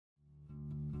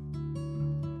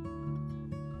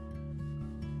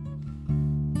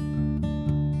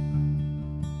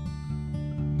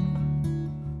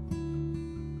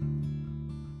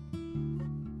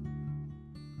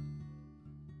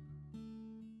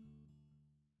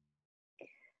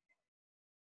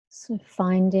So,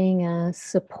 finding a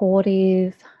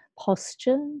supportive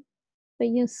posture for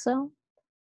yourself,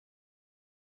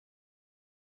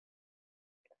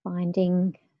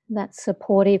 finding that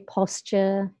supportive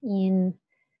posture in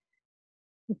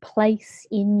a place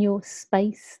in your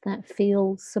space that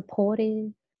feels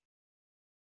supportive,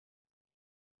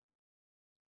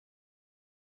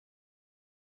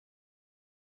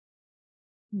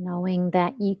 knowing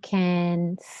that you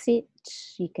can sit,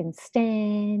 you can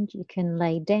stand, you can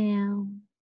lay down,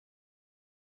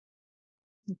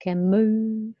 you can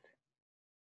move,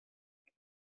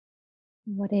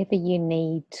 whatever you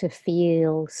need to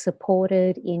feel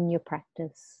supported in your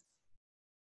practice.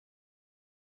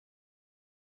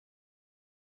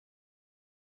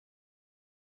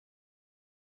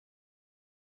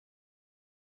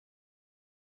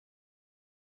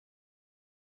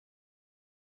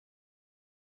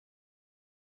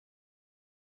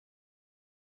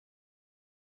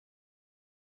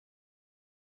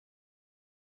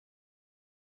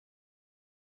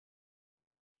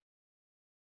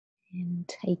 And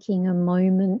taking a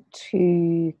moment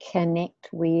to connect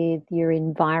with your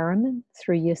environment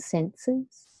through your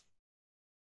senses,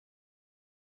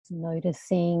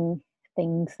 noticing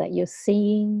things that you're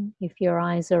seeing if your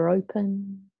eyes are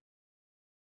open,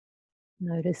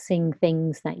 noticing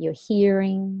things that you're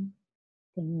hearing,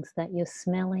 things that you're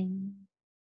smelling,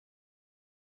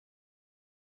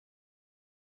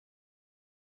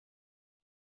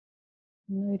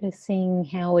 noticing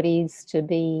how it is to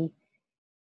be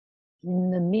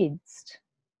in the midst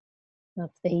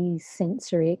of these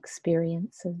sensory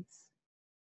experiences.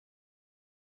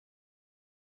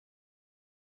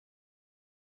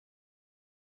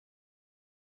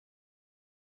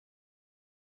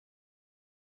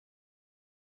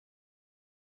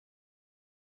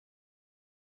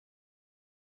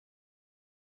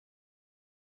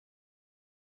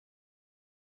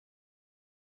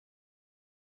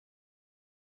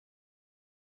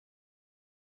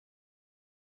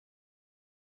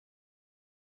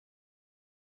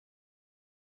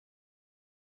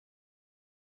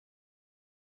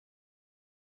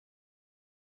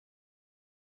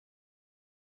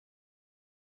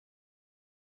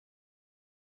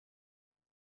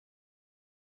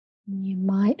 You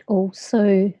might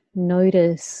also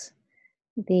notice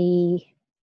the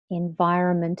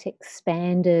environment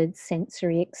expanded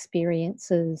sensory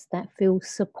experiences that feel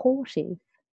supportive.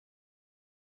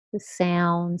 The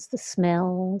sounds, the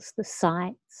smells, the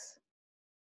sights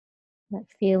that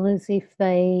feel as if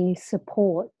they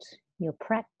support your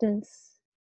practice,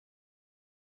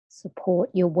 support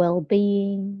your well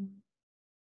being,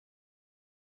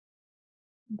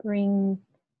 bring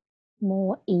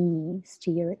more ease to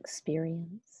your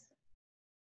experience.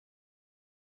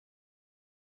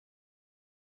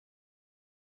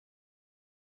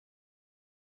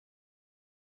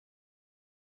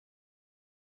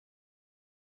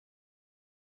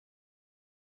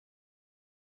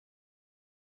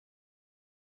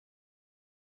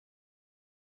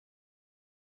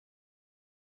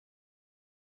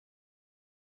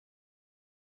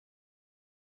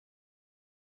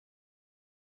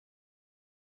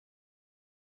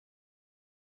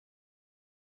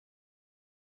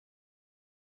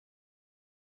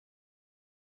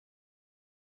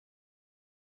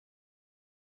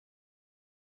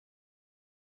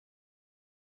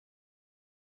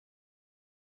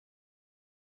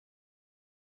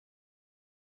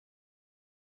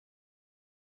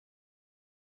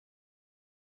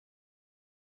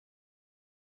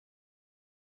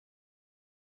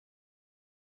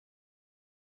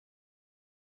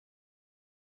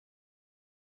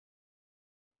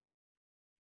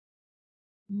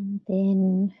 And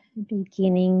then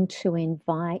beginning to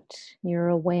invite your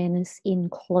awareness in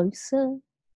closer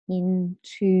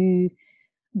into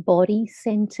body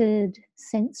centered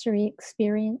sensory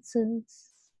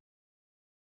experiences.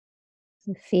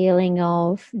 The feeling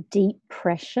of deep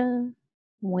pressure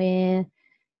where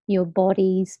your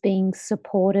body's being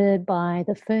supported by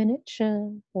the furniture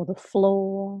or the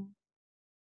floor.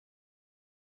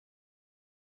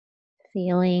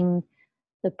 Feeling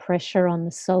the pressure on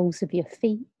the soles of your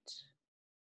feet.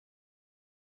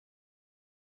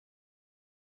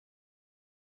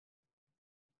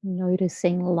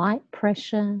 Noticing light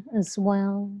pressure as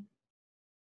well.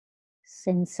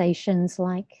 Sensations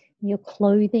like your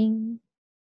clothing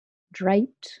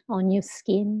draped on your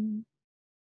skin,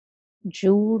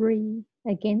 jewelry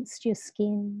against your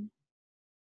skin,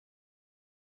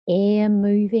 air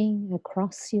moving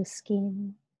across your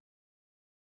skin.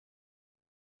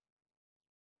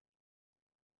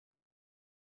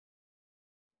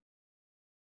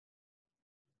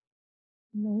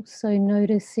 And also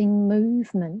noticing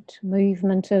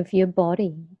movement of your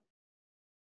body.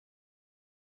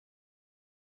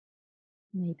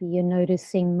 Maybe you're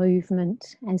noticing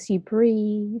movement as you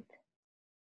breathe.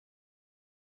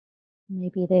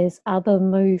 Maybe there's other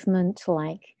movement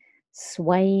like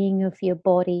swaying of your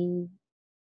body,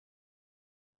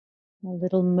 or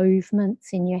little movements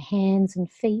in your hands and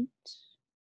feet.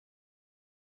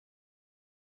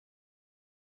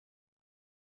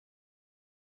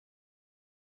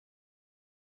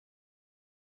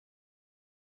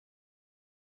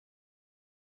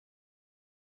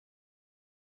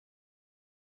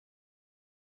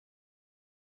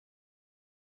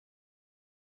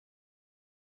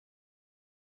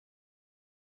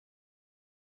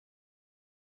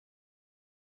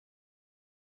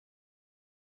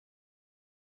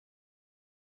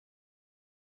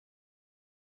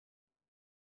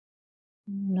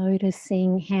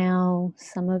 Noticing how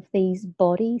some of these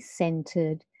body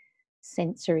centered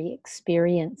sensory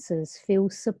experiences feel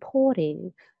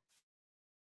supportive.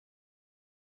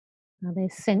 Are there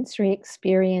sensory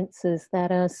experiences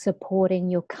that are supporting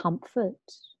your comfort,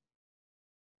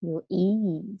 your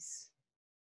ease,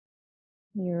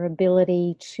 your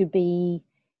ability to be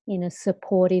in a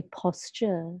supportive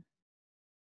posture,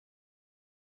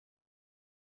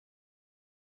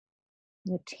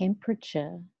 your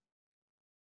temperature,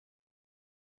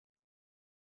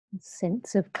 a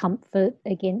sense of comfort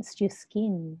against your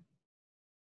skin?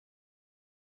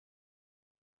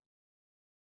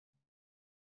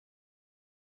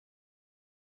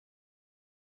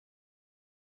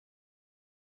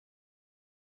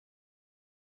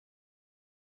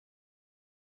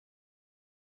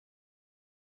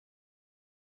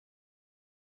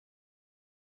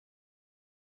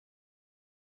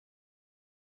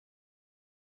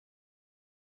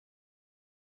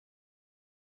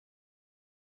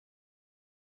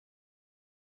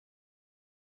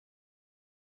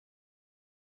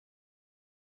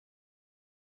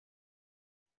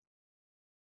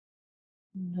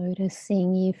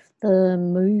 Noticing if the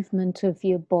movement of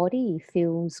your body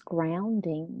feels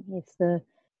grounding, if the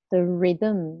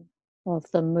rhythm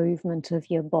of the movement of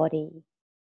your body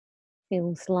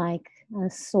feels like a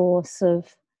source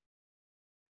of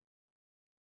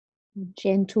a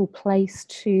gentle place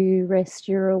to rest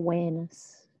your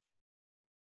awareness.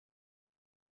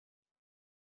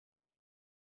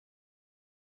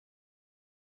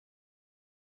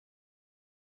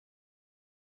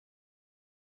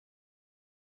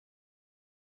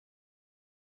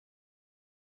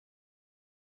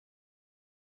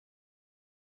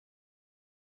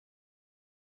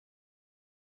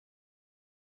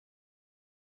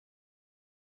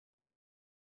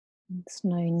 There's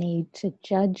no need to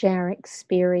judge our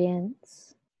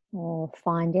experience or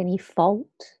find any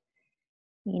fault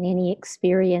in any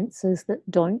experiences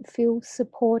that don't feel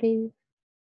supportive.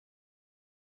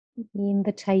 The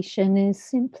invitation is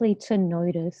simply to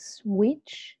notice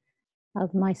which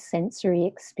of my sensory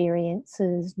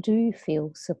experiences do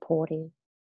feel supportive.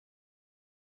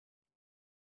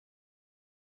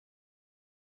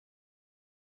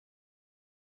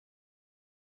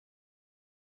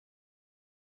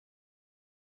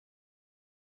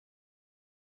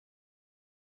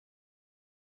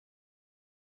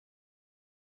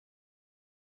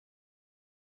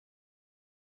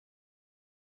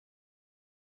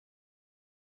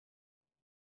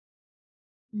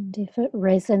 And if it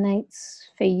resonates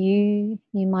for you,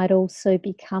 you might also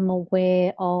become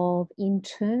aware of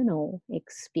internal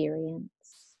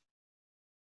experience.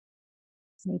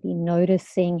 Maybe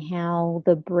noticing how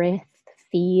the breath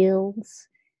feels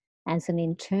as an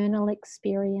internal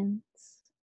experience.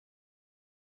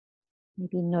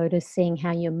 Maybe noticing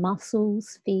how your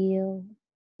muscles feel,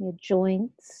 your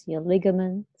joints, your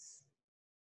ligaments.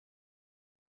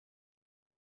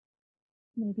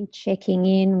 Maybe checking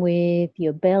in with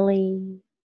your belly,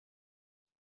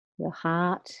 your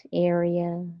heart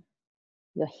area,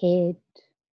 your head.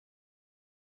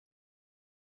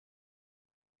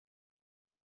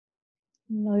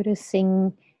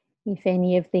 Noticing if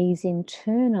any of these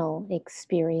internal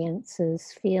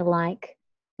experiences feel like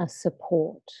a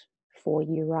support for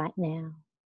you right now.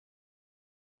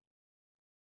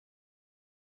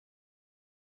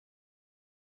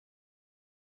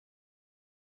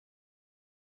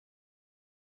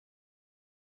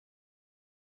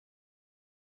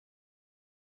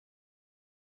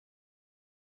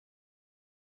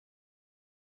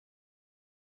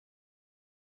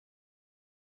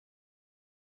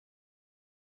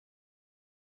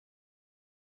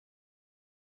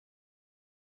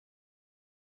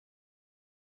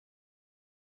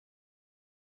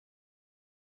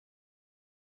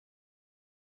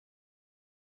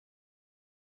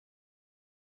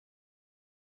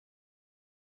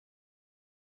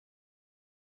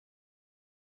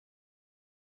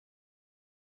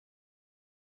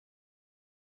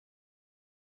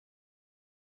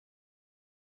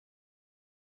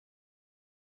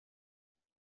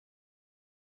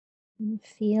 And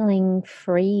feeling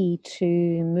free to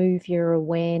move your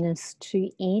awareness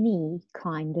to any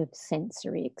kind of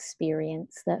sensory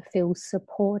experience that feels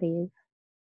supportive,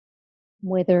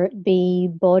 whether it be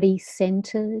body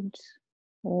centered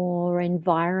or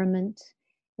environment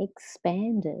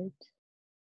expanded.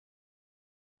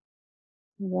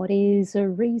 What is a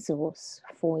resource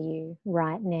for you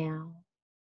right now?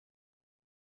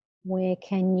 Where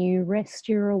can you rest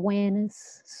your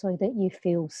awareness so that you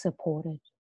feel supported?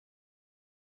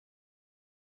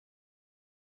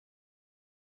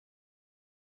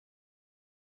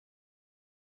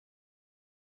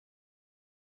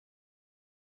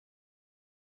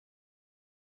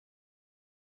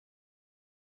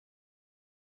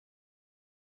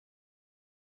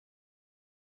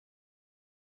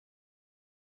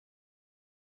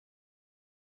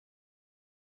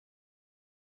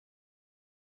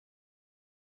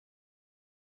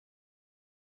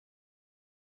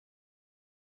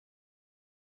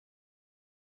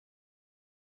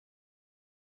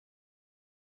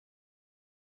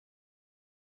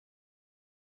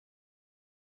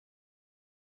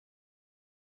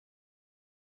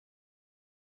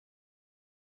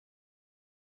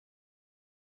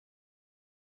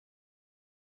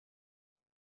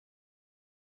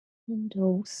 And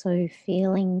also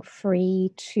feeling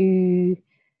free to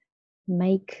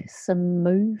make some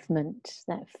movement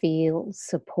that feels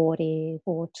supportive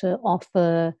or to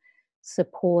offer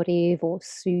supportive or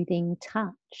soothing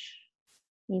touch,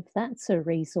 if that's a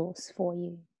resource for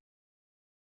you.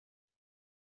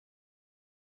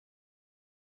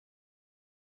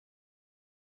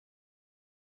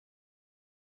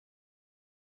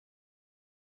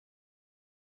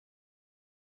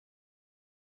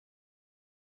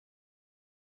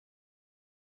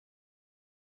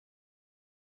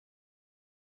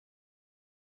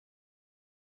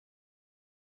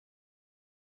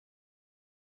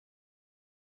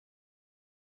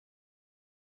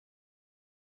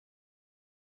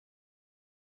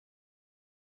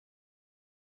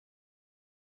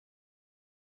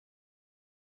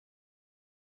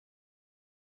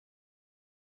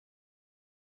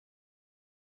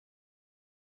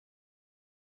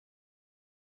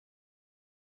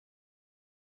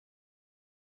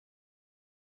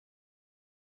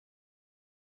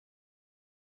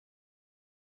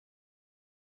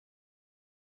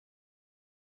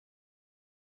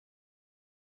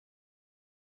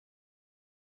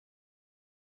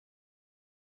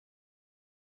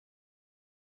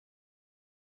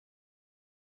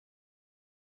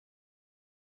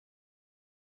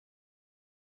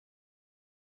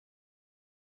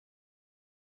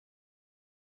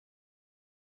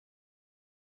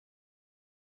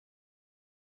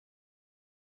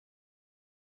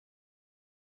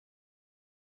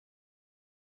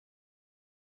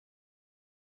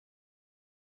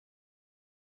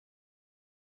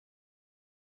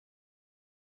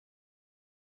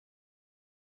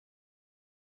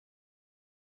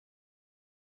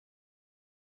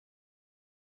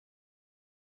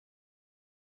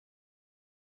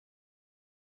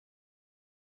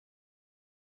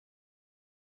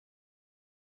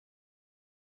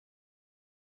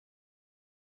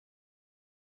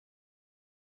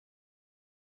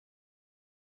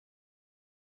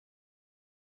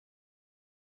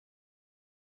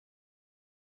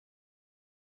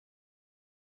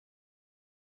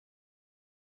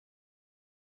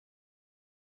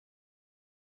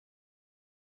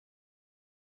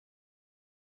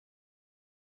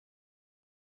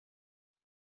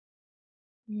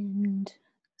 And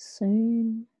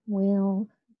soon we'll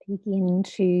begin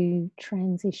to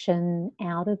transition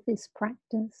out of this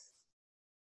practice.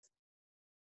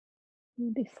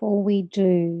 Before we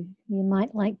do, you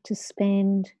might like to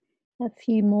spend a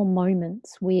few more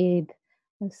moments with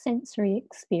a sensory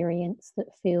experience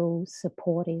that feels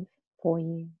supportive for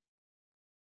you,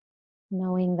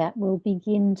 knowing that we'll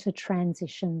begin to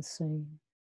transition soon.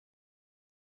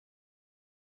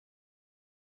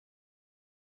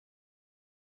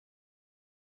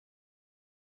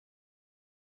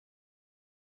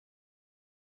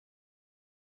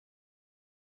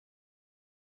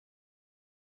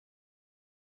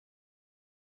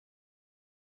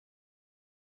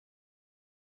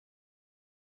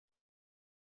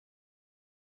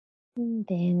 And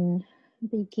then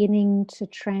beginning to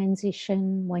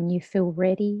transition when you feel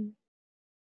ready.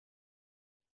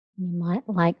 You might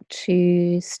like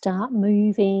to start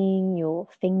moving your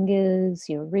fingers,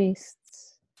 your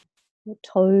wrists, your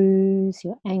toes,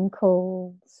 your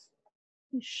ankles,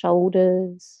 your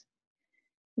shoulders,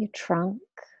 your trunk,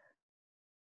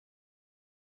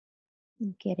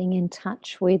 Getting in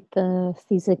touch with the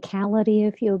physicality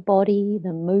of your body,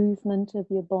 the movement of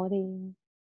your body.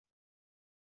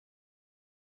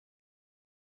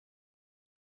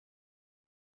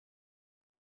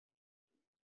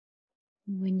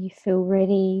 When you feel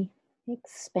ready,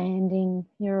 expanding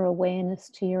your awareness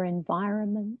to your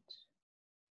environment,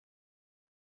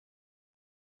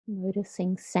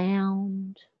 noticing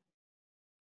sound,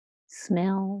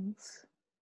 smells,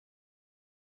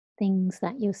 things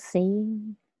that you're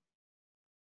seeing.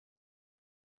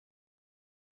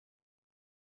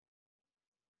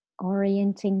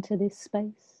 Orienting to this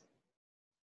space.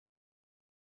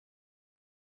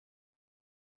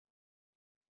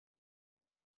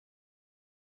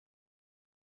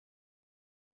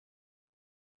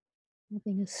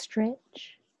 Having a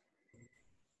stretch,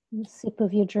 and a sip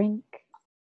of your drink.